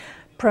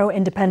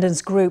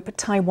Pro-independence group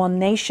Taiwan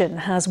Nation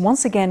has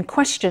once again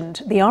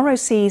questioned the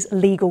ROC's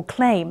legal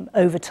claim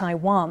over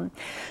Taiwan.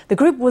 The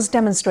group was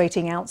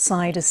demonstrating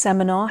outside a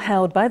seminar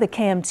held by the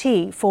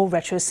KMT for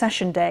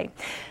Retrocession Day.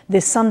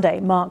 This Sunday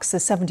marks the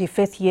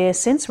 75th year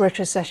since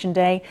Retrocession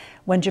Day,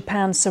 when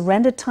Japan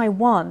surrendered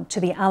Taiwan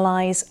to the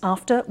Allies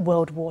after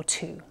World War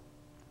II.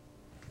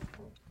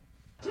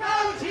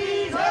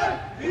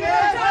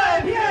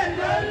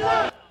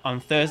 On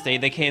Thursday,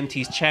 the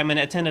KMT's chairman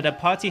attended a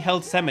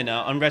party-held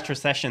seminar on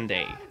Retrocession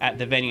Day. At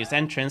the venue's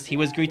entrance, he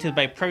was greeted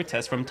by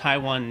protests from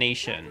Taiwan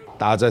Nation.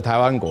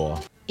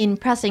 In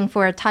pressing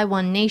for a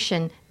Taiwan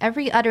nation,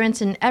 every utterance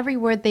and every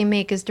word they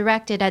make is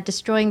directed at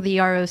destroying the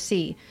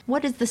ROC.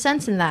 What is the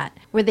sense in that?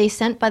 Were they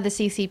sent by the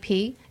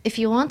CCP? If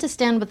you want to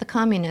stand with the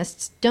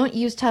communists, don't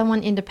use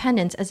Taiwan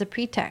independence as a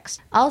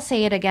pretext. I'll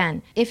say it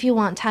again. If you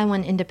want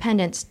Taiwan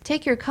independence,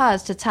 take your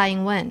cause to Tsai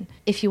Ing-wen.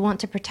 If you want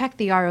to protect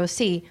the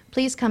ROC,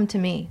 please come to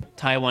me.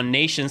 Taiwan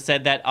Nation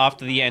said that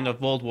after the end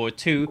of World War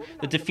II,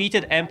 the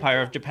defeated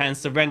Empire of Japan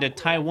surrendered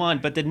Taiwan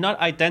but did not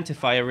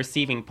identify a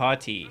receiving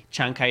party.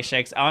 Chiang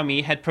Kai-shek's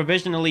army had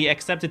provisionally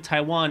accepted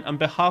Taiwan on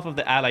behalf of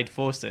the Allied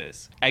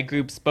forces. A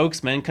group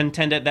spokesman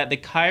contended that the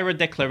Cairo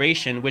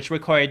Declaration, which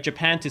required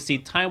Japan to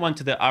cede Taiwan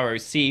to the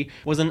ROC,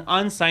 was an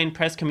unsigned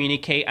press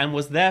communique and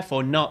was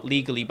therefore not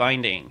legally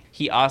binding.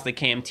 He asked the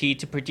KMT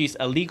to produce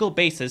a legal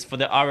basis for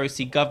the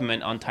ROC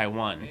government on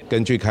Taiwan.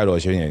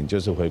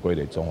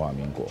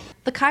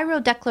 The Cairo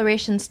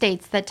Declaration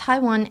states that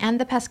Taiwan and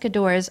the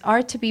Pescadores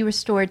are to be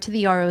restored to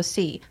the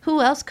ROC.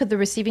 Who else could the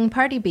receiving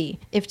party be?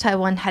 If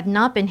Taiwan had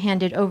not been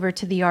handed over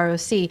to the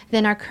ROC,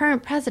 then our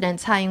current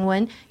president, Tsai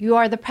Ing-wen, you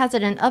are the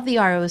president of the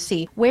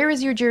ROC. Where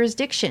is your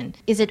jurisdiction?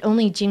 Is it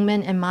only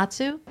Jingmen and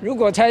Matsu?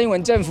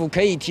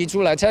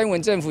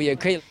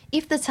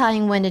 If the Tsai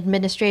Ing-wen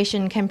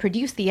administration can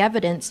produce the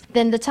evidence,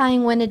 then the Tsai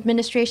Ing-wen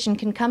administration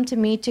can come to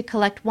me to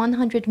collect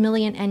 100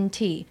 million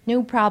NT.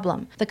 No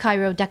problem. The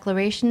Cairo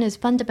Declaration is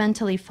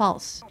fundamentally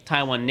false.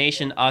 Taiwan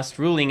Nation asked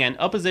ruling and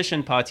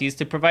opposition parties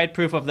to provide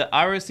proof of the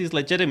ROC's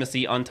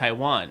legitimacy on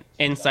Taiwan.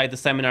 Inside the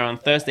seminar on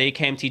Thursday,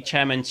 KMT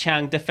Chairman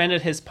Chiang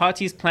defended his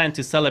party's plan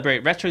to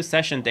celebrate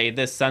Retrocession Day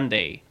this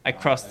Sunday.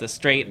 Across the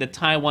strait, the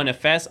Taiwan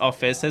Affairs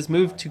Office has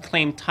moved to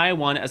claim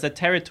Taiwan as a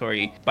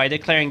territory by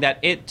declaring that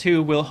it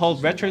too will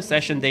hold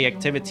Retrocession Day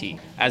activity.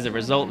 As a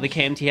result, the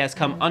KMT has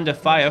come under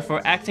fire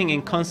for acting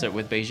in concert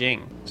with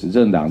Beijing.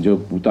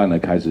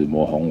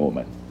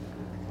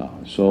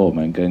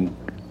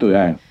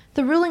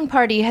 The ruling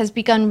party has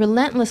begun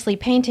relentlessly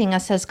painting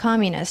us as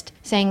communist,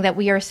 saying that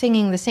we are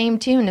singing the same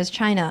tune as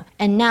China,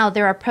 and now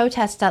there are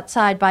protests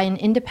outside by an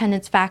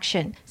independence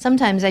faction.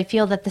 Sometimes I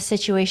feel that the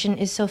situation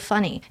is so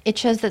funny. It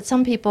shows that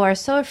some people are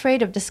so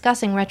afraid of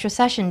discussing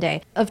Retrocession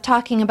Day, of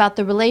talking about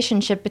the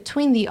relationship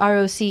between the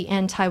ROC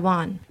and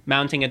Taiwan.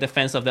 Mounting a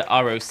defense of the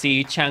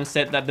ROC, Chiang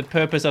said that the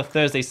purpose of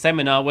Thursday's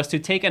seminar was to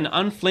take an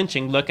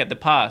unflinching look at the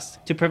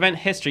past, to prevent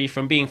history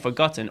from being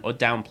forgotten or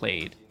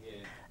downplayed.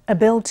 A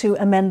bill to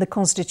amend the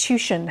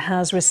Constitution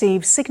has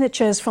received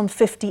signatures from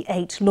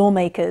 58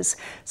 lawmakers,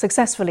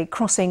 successfully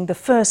crossing the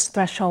first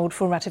threshold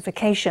for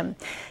ratification.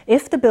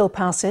 If the bill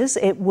passes,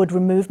 it would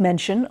remove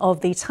mention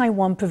of the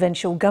Taiwan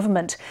provincial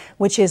government,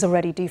 which is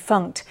already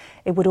defunct.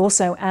 It would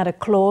also add a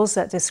clause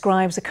that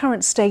describes the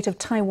current state of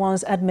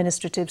Taiwan's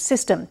administrative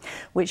system,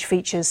 which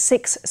features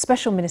 6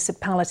 special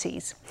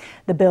municipalities.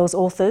 The bill's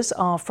authors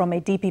are from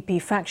a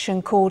DPP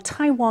faction called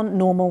Taiwan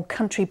Normal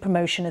Country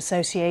Promotion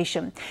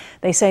Association.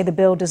 They say the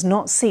bill does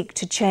not seek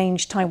to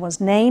change Taiwan's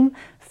name,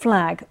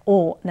 flag,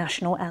 or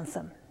national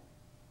anthem.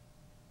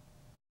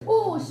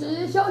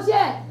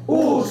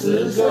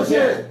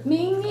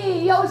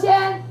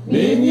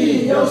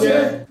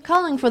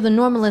 Calling for the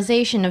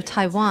normalization of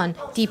Taiwan,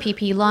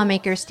 DPP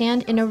lawmakers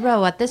stand in a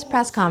row at this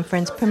press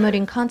conference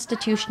promoting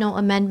constitutional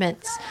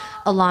amendments.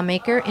 A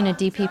lawmaker in a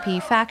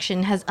DPP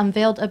faction has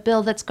unveiled a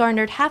bill that's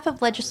garnered half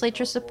of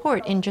legislature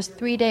support in just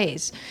 3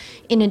 days.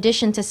 In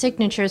addition to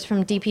signatures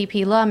from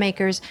DPP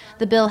lawmakers,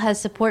 the bill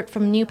has support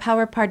from New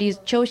Power Party's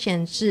Zhou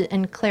Xianzhi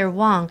and Claire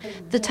Wang,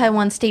 the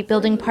Taiwan State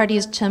Building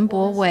Party's Chen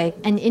Bo-wei,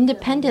 and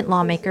independent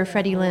lawmaker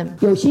Freddie Lim.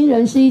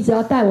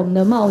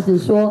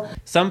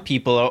 Some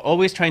people are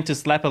always trying to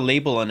slap a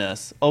label on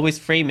us, always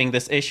framing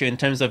this issue in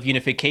terms of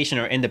unification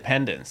or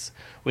independence.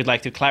 We'd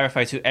like to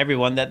clarify to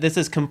everyone that this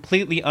is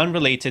completely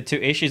unrelated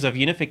to issues of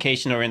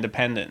unification or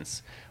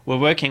independence. We're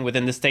working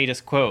within the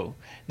status quo.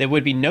 There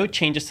would be no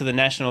changes to the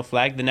national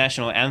flag, the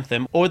national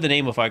anthem, or the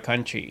name of our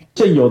country.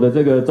 The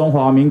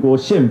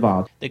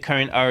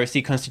current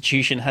ROC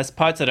constitution has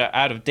parts that are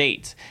out of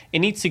date. It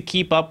needs to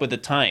keep up with the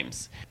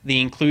times. The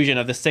inclusion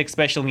of the 6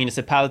 special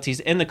municipalities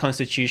in the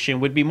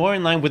constitution would be more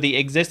in line with the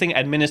existing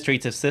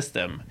administrative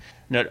system.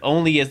 Not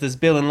only is this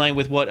bill in line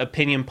with what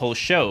opinion polls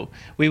show,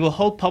 we will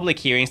hold public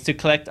hearings to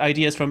collect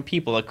ideas from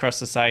people across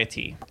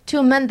society. To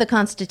amend the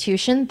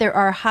Constitution, there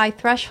are high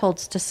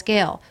thresholds to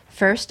scale.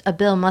 First, a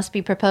bill must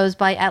be proposed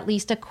by at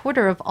least a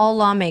quarter of all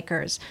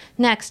lawmakers.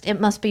 Next, it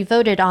must be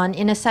voted on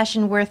in a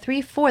session where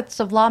 3/4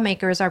 of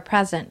lawmakers are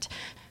present.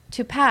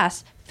 To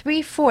pass,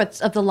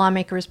 3/4 of the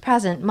lawmakers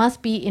present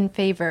must be in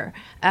favor.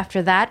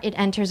 After that, it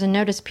enters a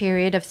notice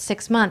period of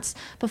 6 months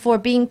before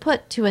being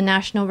put to a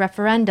national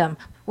referendum,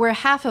 where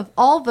half of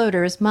all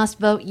voters must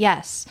vote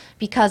yes.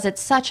 Because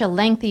it's such a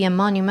lengthy and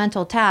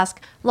monumental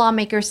task,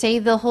 lawmakers say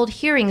they'll hold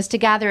hearings to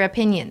gather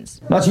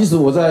opinions.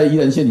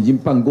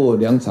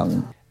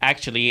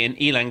 Actually, in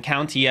Yilan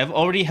County, I've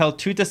already held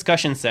 2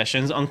 discussion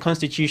sessions on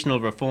constitutional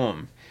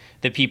reform.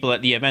 The people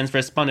at the events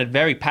responded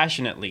very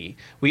passionately.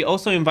 We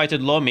also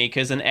invited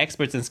lawmakers and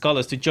experts and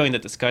scholars to join the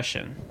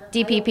discussion.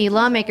 DPP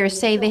lawmakers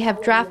say they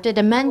have drafted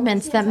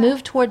amendments that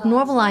move toward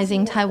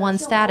normalizing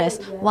Taiwan's status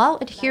while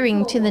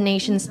adhering to the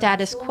nation's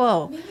status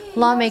quo.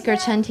 Lawmaker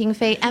Chen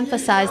Tingfei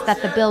emphasized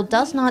that the bill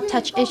does not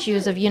touch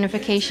issues of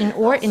unification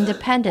or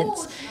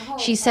independence.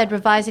 She said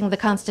revising the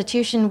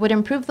constitution would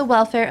improve the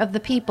welfare of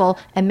the people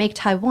and make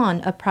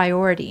Taiwan a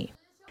priority.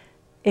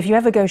 If you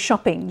ever go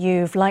shopping,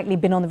 you've likely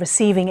been on the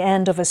receiving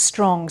end of a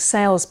strong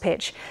sales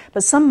pitch.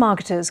 But some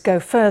marketers go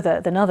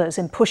further than others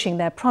in pushing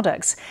their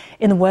products.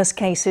 In the worst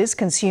cases,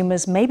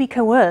 consumers may be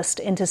coerced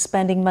into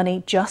spending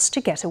money just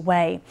to get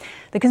away.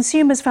 The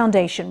Consumers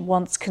Foundation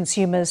wants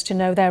consumers to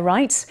know their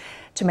rights,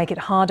 to make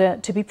it harder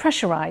to be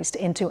pressurized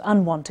into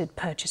unwanted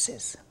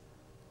purchases.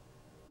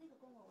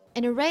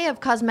 An array of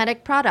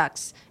cosmetic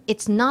products.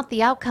 It's not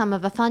the outcome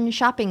of a fun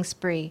shopping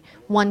spree.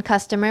 One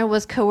customer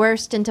was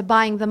coerced into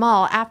buying them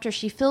all after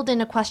she filled in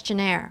a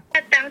questionnaire.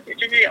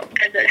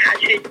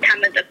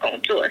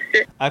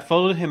 I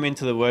followed him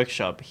into the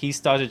workshop. He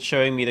started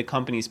showing me the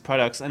company's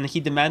products and he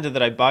demanded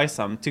that I buy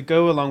some to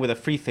go along with a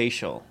free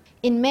facial.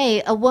 In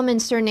May, a woman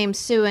surnamed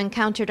Sue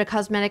encountered a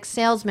cosmetics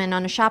salesman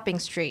on a shopping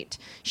street.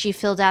 She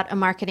filled out a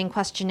marketing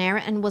questionnaire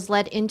and was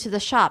led into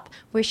the shop,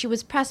 where she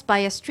was pressed by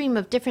a stream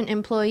of different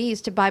employees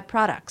to buy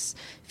products.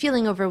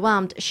 Feeling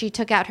overwhelmed, she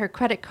took out her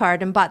credit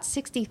card and bought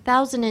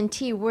 60,000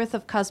 NT worth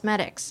of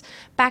cosmetics.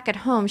 Back at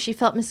home, she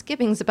felt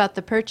misgivings about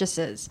the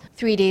purchases.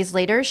 3 days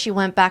later, she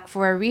went back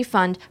for a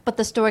refund, but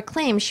the store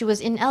claimed she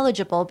was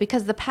ineligible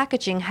because the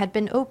packaging had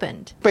been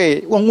opened.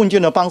 An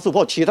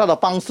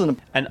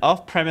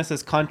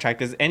off-premises contract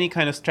is any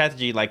kind of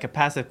strategy like a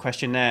passive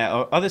questionnaire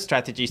or other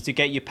strategies to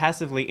get you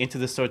passively into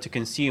the store to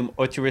consume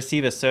or to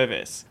receive a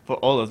service. For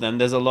all of them,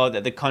 there's a law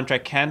that the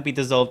contract can be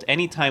dissolved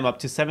any time up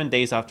to 7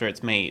 days after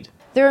it's made.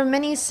 There are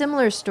many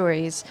similar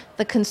stories.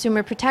 The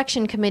Consumer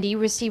Protection Committee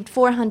received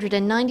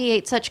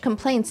 498 such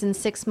complaints in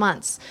 6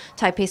 months.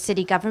 Taipei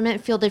City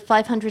government fielded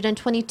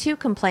 522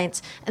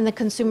 complaints, and the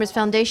Consumers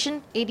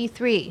Foundation,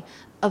 83.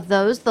 Of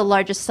those, the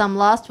largest sum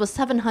lost was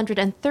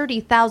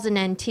 730,000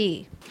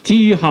 NT.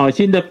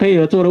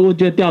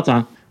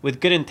 With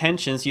good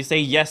intentions, you say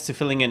yes to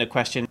filling in a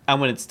question,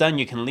 and when it's done,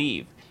 you can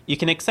leave. You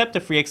can accept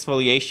a free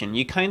exfoliation.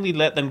 You kindly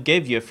let them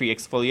give you a free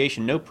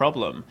exfoliation, no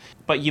problem.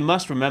 But you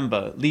must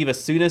remember, leave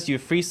as soon as your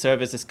free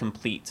service is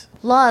complete.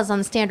 Laws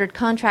on standard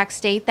contracts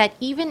state that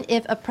even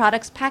if a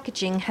product's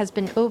packaging has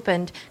been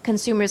opened,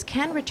 consumers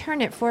can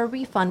return it for a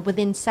refund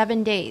within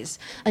 7 days.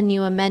 A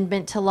new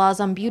amendment to laws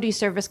on beauty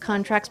service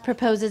contracts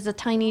proposes a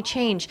tiny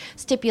change,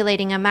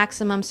 stipulating a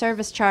maximum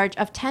service charge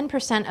of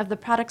 10% of the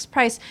product's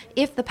price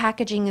if the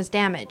packaging is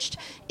damaged.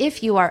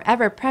 If you are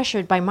ever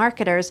pressured by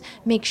marketers,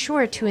 make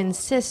sure to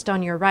insist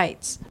on your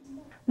rights.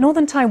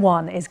 Northern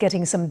Taiwan is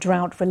getting some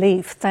drought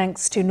relief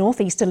thanks to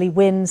northeasterly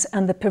winds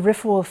and the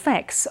peripheral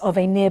effects of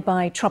a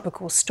nearby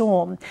tropical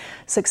storm.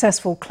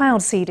 Successful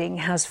cloud seeding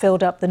has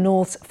filled up the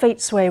north's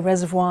Pheit Sui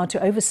Reservoir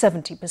to over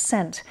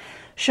 70%.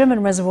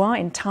 Sherman Reservoir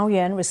in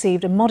Taoyuan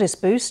received a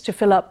modest boost to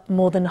fill up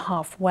more than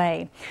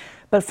halfway.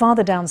 But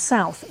farther down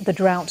south, the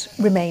drought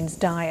remains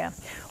dire.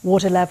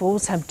 Water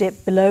levels have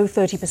dipped below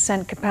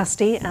 30%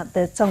 capacity at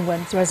the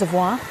Zhengwen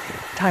Reservoir,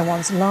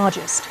 Taiwan's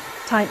largest.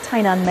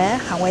 Tainan Mayor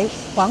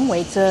Huang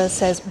Weizhe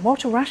says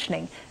water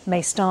rationing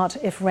may start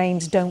if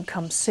rains don't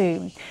come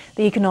soon.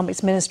 The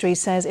Economics Ministry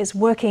says it's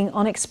working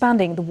on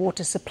expanding the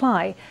water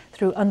supply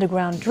through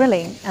underground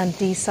drilling and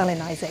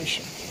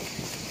desalinization.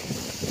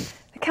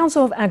 The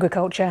Council of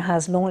Agriculture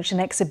has launched an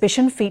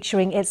exhibition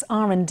featuring its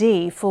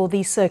R&D for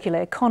the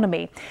circular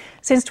economy.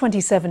 Since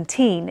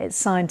 2017, its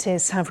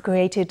scientists have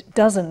created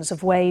dozens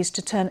of ways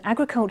to turn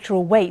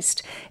agricultural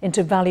waste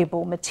into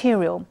valuable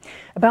material.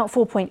 About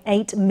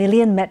 4.8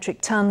 million metric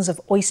tons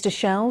of oyster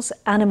shells,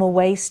 animal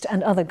waste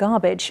and other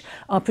garbage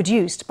are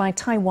produced by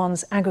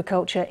Taiwan's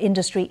agriculture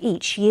industry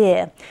each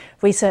year.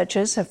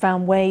 Researchers have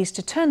found ways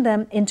to turn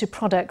them into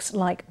products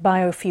like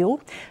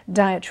biofuel,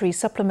 dietary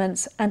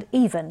supplements and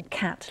even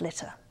cat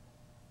litter.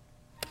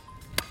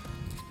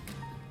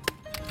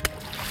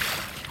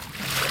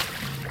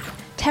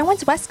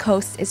 Taiwan's west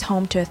coast is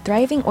home to a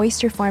thriving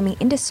oyster farming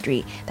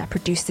industry that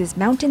produces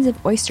mountains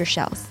of oyster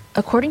shells.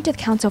 According to the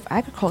Council of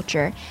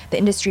Agriculture, the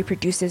industry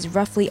produces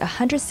roughly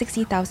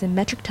 160,000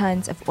 metric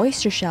tons of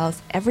oyster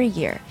shells every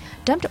year.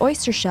 Dumped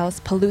oyster shells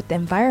pollute the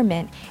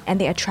environment and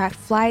they attract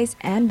flies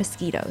and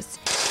mosquitoes.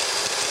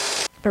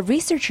 But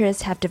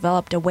researchers have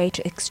developed a way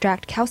to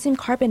extract calcium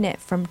carbonate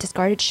from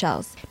discarded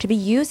shells to be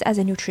used as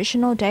a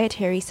nutritional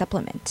dietary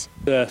supplement.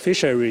 The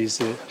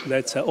fisheries,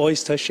 that's an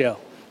oyster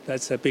shell.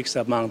 That's the biggest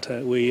amount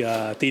we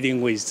are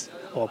dealing with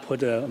or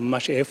put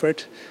much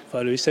effort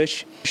for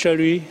research.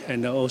 Fishery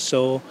and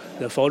also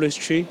the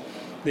forestry,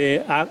 they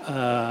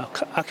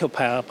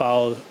occupy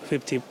about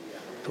 50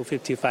 to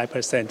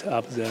 55%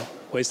 of the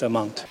waste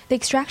amount. The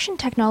extraction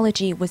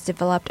technology was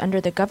developed under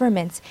the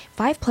government's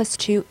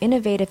 5+2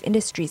 Innovative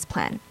Industries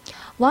Plan.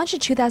 Launched in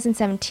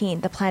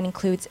 2017, the plan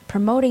includes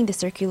promoting the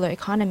circular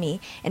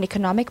economy, an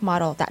economic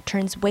model that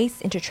turns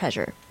waste into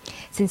treasure.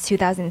 Since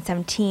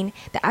 2017,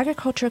 the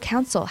Agricultural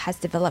Council has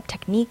developed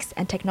techniques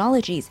and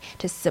technologies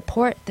to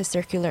support the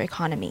circular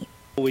economy.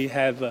 We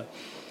have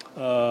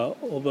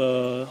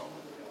over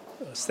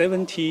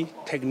 70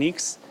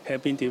 techniques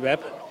have been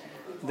developed.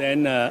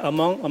 Then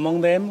among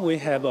them, we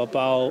have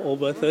about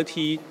over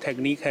 30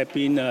 techniques have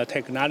been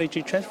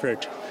technology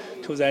transferred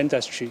to the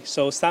industry.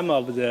 So some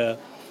of the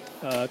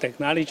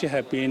technology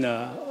have been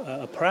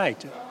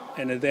applied,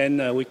 and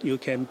then you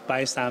can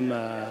buy some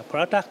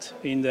product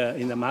in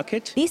the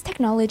market. These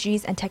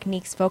technologies and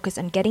techniques focus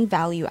on getting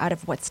value out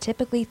of what's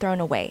typically thrown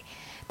away.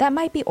 That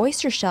might be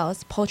oyster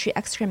shells, poultry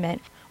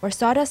excrement, or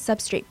sawdust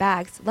substrate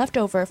bags left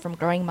over from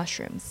growing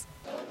mushrooms.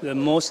 The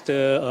most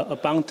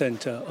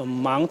abundant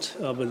amount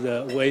of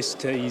the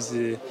waste is,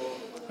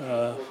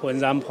 for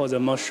example, the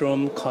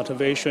mushroom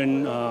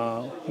cultivation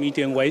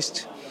medium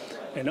waste,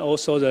 and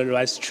also the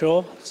rice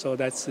straw. So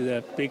that's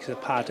the big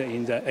part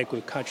in the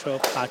agricultural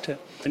part.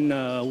 And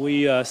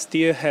we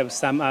still have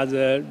some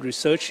other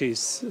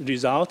researches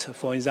result.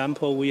 For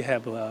example, we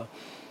have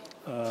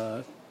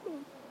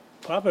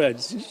probably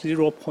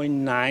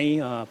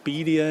 0.9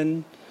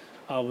 billion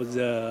of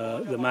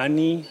the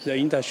money the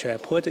industry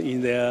put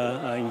in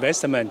their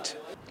investment.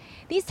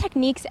 These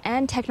techniques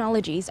and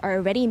technologies are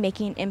already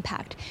making an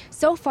impact.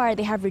 So far,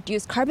 they have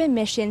reduced carbon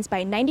emissions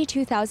by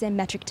 92,000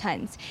 metric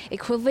tons,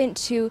 equivalent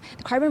to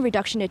the carbon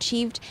reduction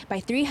achieved by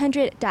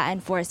 300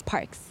 Da'an forest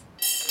parks.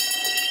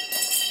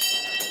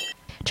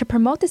 To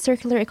promote the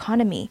circular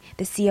economy,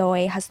 the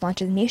COA has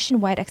launched a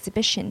nationwide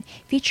exhibition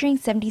featuring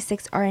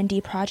 76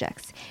 R&D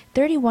projects,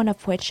 31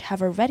 of which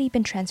have already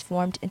been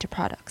transformed into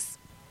products.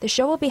 The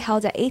show will be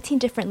held at 18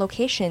 different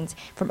locations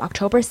from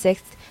October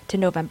 6th to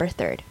November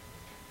 3rd.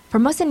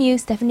 Formosa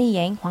News, Stephanie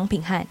Yang, Huang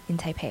Pinghan in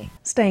Taipei.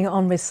 Staying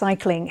on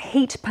recycling,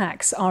 heat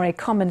packs are a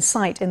common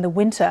sight in the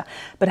winter,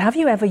 but have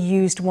you ever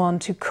used one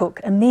to cook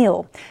a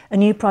meal? A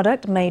new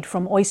product made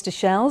from oyster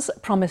shells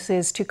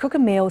promises to cook a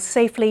meal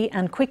safely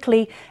and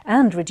quickly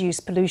and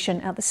reduce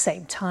pollution at the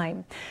same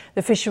time.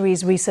 The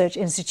Fisheries Research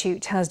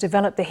Institute has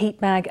developed the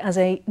heat bag as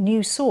a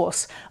new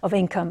source of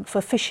income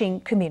for fishing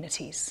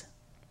communities.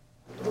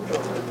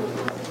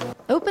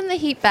 Open the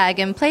heat bag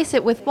and place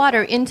it with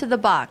water into the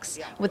box.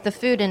 With the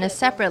food in a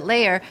separate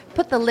layer,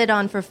 put the lid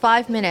on for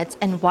 5 minutes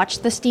and watch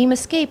the steam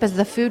escape as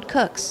the food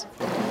cooks.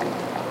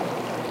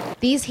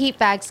 These heat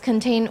bags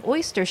contain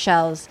oyster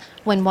shells.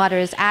 When water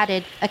is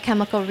added, a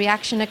chemical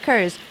reaction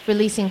occurs,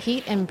 releasing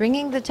heat and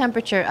bringing the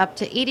temperature up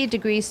to 80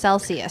 degrees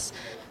Celsius.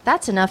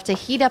 That's enough to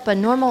heat up a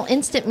normal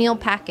instant meal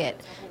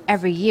packet.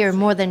 Every year,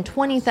 more than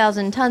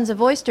 20,000 tons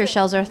of oyster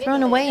shells are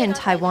thrown away in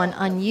Taiwan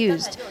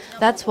unused.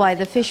 That's why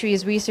the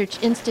Fisheries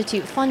Research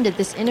Institute funded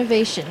this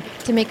innovation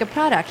to make a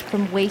product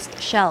from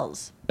waste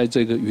shells. In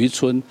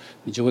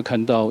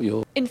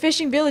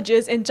fishing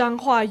villages in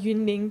Zhanghua,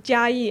 Yunlin,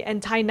 Jiayi,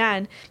 and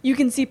Tainan, you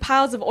can see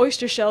piles of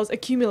oyster shells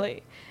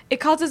accumulate. It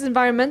causes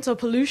environmental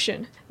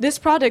pollution. This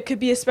product could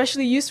be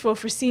especially useful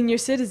for senior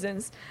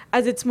citizens,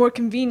 as it's more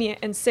convenient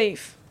and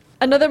safe.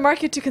 Another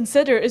market to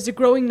consider is the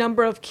growing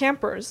number of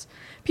campers.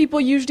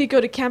 People usually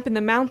go to camp in the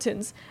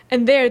mountains,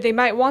 and there they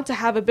might want to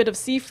have a bit of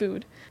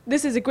seafood.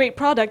 This is a great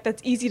product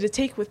that's easy to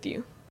take with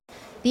you.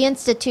 The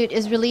Institute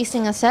is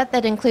releasing a set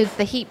that includes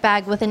the heat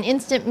bag with an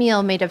instant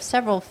meal made of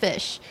several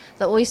fish.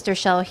 The oyster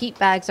shell heat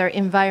bags are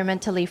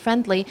environmentally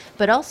friendly,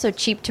 but also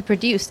cheap to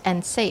produce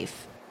and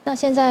safe.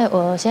 Most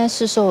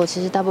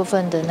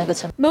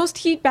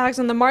heat bags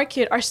on the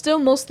market are still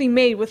mostly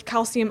made with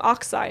calcium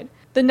oxide.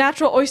 The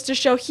natural oyster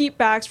shell heat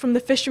bags from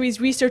the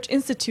Fisheries Research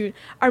Institute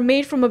are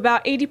made from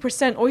about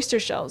 80% oyster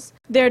shells.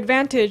 Their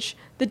advantage,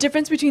 the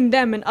difference between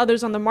them and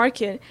others on the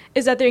market,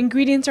 is that their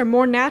ingredients are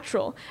more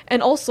natural,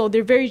 and also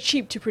they're very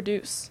cheap to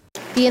produce.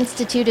 The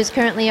Institute is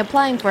currently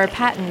applying for a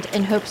patent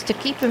and hopes to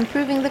keep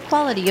improving the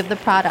quality of the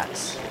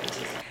products.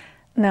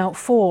 Now,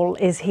 fall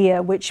is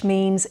here, which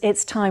means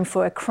it's time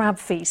for a crab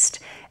feast.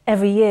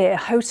 Every year,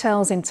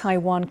 hotels in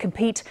Taiwan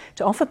compete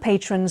to offer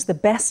patrons the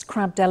best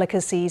crab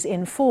delicacies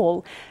in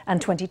fall, and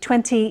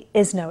 2020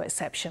 is no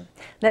exception.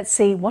 Let's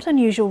see what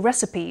unusual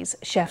recipes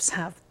chefs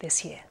have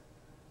this year.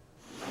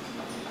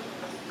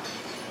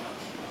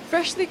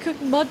 Freshly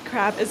cooked mud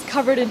crab is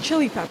covered in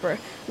chili pepper,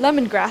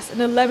 lemongrass,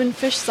 and a lemon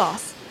fish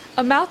sauce.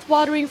 A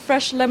mouth-watering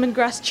fresh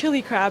lemongrass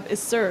chili crab is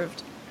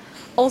served.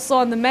 Also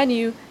on the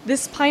menu,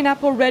 this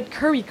pineapple red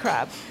curry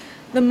crab.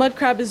 The mud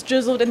crab is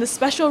drizzled in the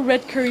special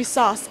red curry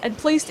sauce and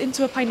placed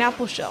into a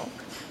pineapple shell.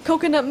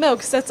 Coconut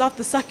milk sets off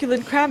the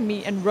succulent crab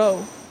meat and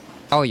roe.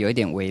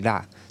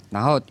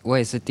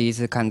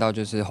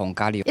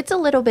 It's a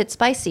little bit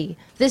spicy.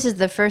 This is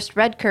the first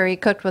red curry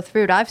cooked with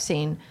fruit I've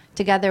seen.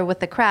 Together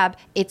with the crab,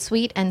 it's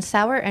sweet and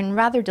sour and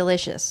rather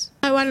delicious.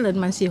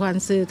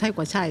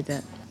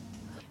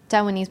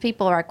 Taiwanese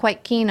people are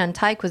quite keen on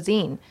Thai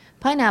cuisine.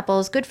 Pineapple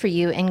is good for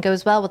you and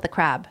goes well with the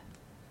crab.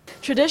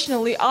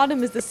 Traditionally,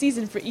 autumn is the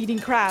season for eating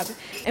crab,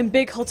 and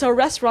big hotel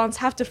restaurants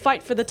have to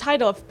fight for the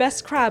title of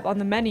best crab on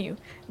the menu.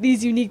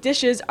 These unique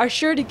dishes are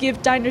sure to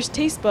give diners'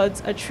 taste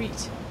buds a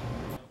treat.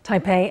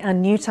 Taipei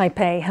and New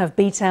Taipei have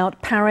beat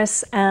out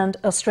Paris and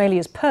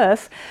Australia's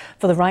Perth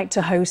for the right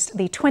to host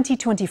the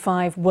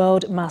 2025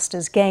 World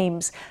Masters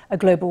Games, a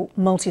global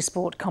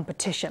multisport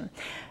competition.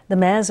 The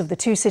mayors of the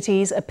two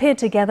cities appeared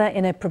together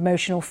in a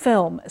promotional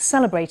film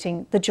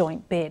celebrating the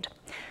joint bid.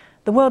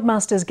 The World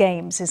Masters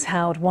Games is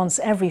held once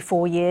every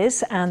 4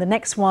 years, and the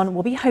next one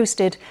will be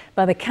hosted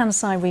by the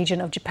Kansai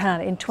region of Japan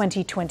in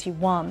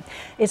 2021.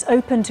 It's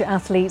open to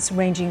athletes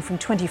ranging from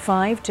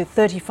 25 to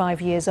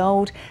 35 years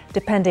old,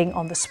 depending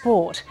on the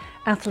sport.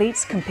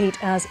 Athletes compete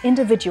as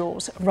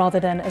individuals rather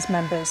than as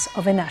members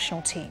of a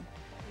national team.